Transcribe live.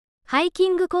ハイキ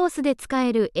ングコースで使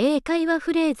える英会話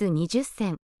フレーズ20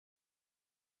選。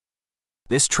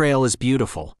This trail is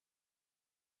beautiful.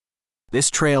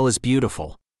 This trail is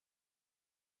beautiful.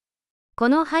 こ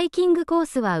のハイキングコー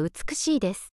スは美しい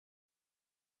です。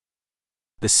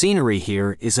The scenery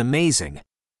here is amazing.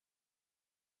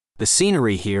 The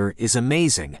scenery here is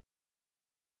amazing.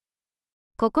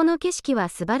 ここの景色は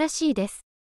素晴らしいです。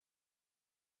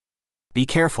Be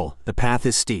careful, the path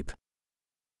is steep.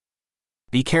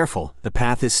 Be careful, the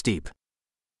path is steep.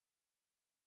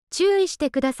 注意して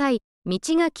ください。道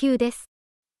が急です。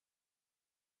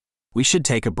We should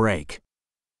take a break.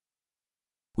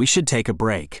 We should take a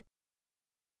break.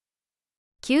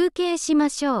 休憩しま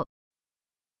しょう。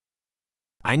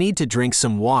I need to drink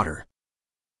some water.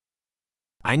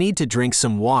 I need to drink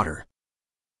some water.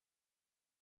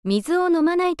 水を飲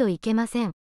まないといけませ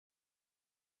ん。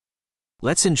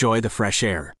Let's enjoy the fresh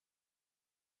air.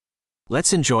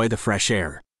 Let's enjoy the fresh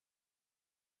air.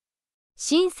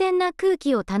 新鮮な空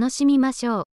気を楽しみまし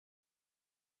ょう。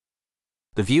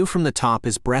The view from the top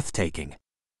is breathtaking.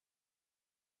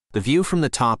 The view from the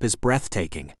top is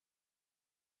breathtaking.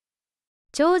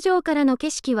 頂上からの景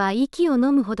色は息を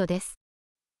飲むほどです。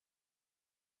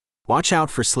Watch out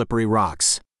for slippery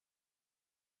rocks.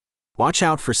 Watch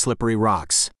out for slippery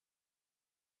rocks.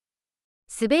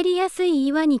 滑りやすい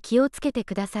岩に気をつけて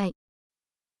ください。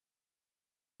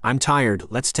I'm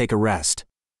tired, let's take a rest.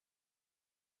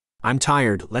 I'm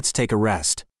tired, let's take a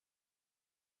rest.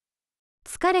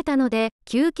 疲れたので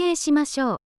休憩しまし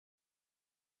ょう。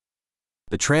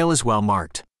The trail is well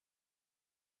marked.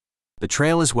 The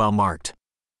trail is well marked.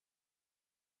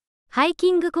 ハイ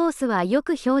キングコースはよ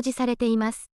く表示されてい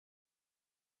ます。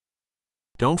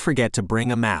Don't forget to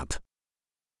bring a map.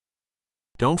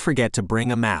 Don't forget to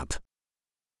bring a map.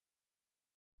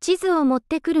 地図を持っ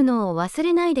てくるのを忘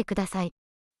れないでください。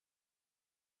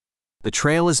The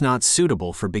trail is not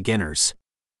suitable for beginners.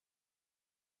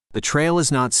 The trail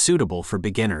is not suitable for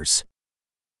beginners.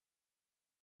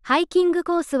 ハイキング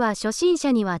コースは初心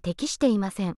者には適してい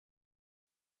ません。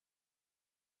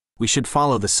We should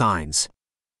follow the signs.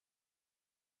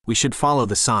 We should follow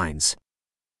the signs.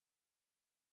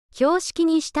 標識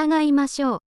に従いまし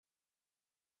ょう。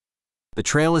The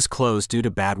trail is closed due to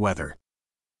bad weather.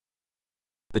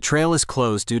 The trail is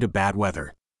closed due to bad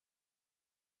weather.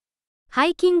 ハ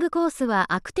イキングコース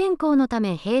は悪天候のた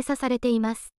め閉鎖されてい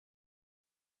ます。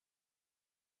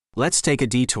Let's take a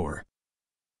detour.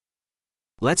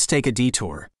 Let's take a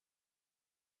detour.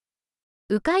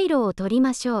 迂回路を取り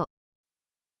ましょう。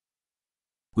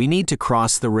We need to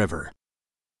cross the river.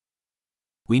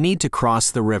 We need to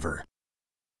cross the river.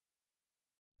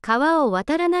 川を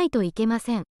渡らないといけま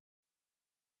せん。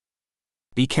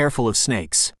Be careful of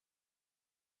snakes.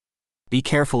 Be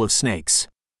careful of snakes.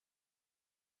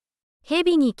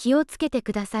 蛇に気をつけて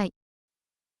ください。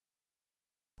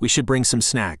We should bring some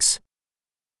snacks.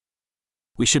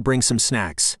 We should bring some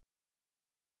snacks.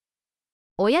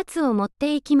 おやつを持っ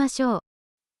ていきましょう。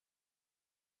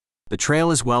The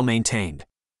trail is well maintained.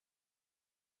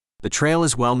 The trail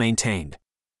is well maintained.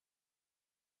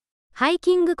 ハイ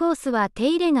キングコースは手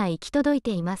入れが行き届い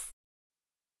ています。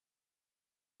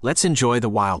Let's enjoy the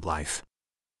wildlife.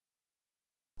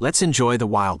 Let's enjoy the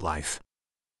wildlife.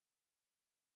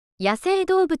 野生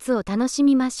動物を楽し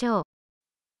みましょう。